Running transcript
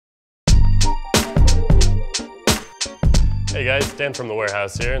Hey guys, Dan from the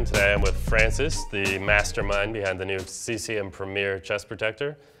warehouse here, and today I'm with Francis, the mastermind behind the new CCM Premier chest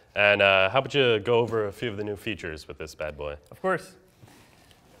protector. And how about you go over a few of the new features with this bad boy? Of course.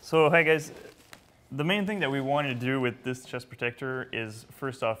 So hi guys, the main thing that we want to do with this chest protector is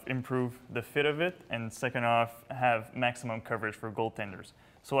first off improve the fit of it, and second off have maximum coverage for goaltenders.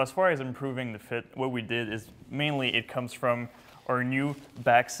 So as far as improving the fit, what we did is mainly it comes from our new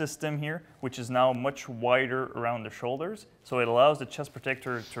back system here, which is now much wider around the shoulders. So it allows the chest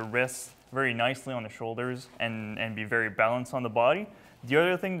protector to rest very nicely on the shoulders and be very balanced on the body. The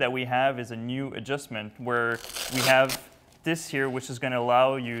other thing that we have is a new adjustment where we have this here, which is going to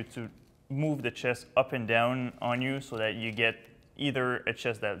allow you to move the chest up and down on you so that you get either a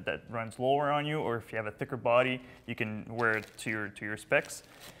chest that runs lower on you, or if you have a thicker body, you can wear it to your specs.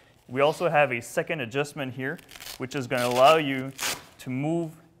 We also have a second adjustment here, which is going to allow you to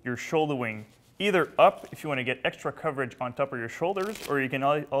move your shoulder wing either up if you want to get extra coverage on top of your shoulders, or you can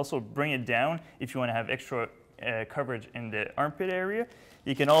also bring it down if you want to have extra coverage in the armpit area.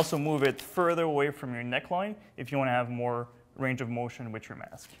 You can also move it further away from your neckline if you want to have more range of motion with your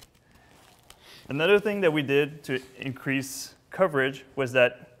mask. Another thing that we did to increase coverage was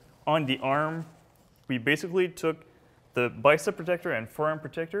that on the arm, we basically took the bicep protector and forearm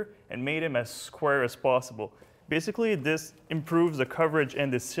protector and made them as square as possible. Basically, this improves the coverage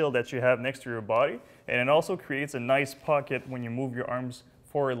and the seal that you have next to your body, and it also creates a nice pocket when you move your arms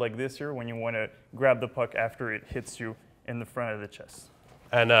forward like this here when you want to grab the puck after it hits you in the front of the chest.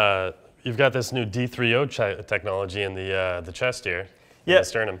 And you've got this new D3O technology in the chest here, in the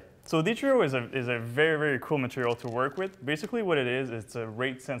sternum. So D3O is a very, very cool material to work with. Basically what it is, it's a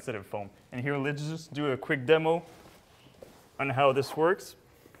rate-sensitive foam. And here, let's just do a quick demo on how this works.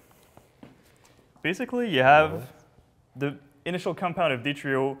 Basically, you have the initial compound of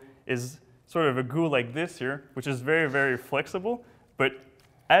D3O is sort of a glue like this here, which is very, very flexible. But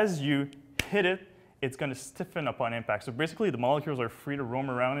as you hit it, it's going to stiffen up on impact. So basically, the molecules are free to roam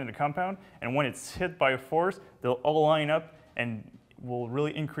around in the compound. And when it's hit by a force, they'll all line up and will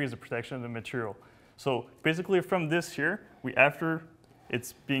really increase the protection of the material. So basically, from this here, after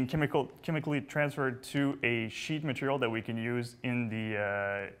it's being chemically transferred to a sheet material that we can use in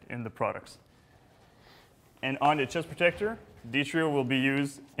the products. And on the chest protector, D3O will be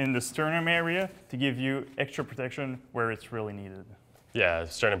used in the sternum area to give you extra protection where it's really needed. Yeah,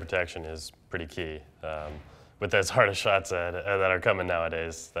 sternum protection is pretty key. With as hard as shots that are coming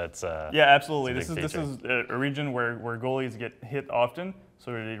nowadays, that's yeah, absolutely. This is a region where goalies get hit often,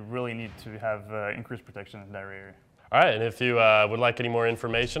 so they really need to have increased protection in that area. All right, and if you would like any more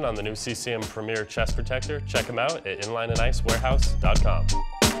information on the new CCM Premier chest protector, check them out at inlineandicewarehouse.com.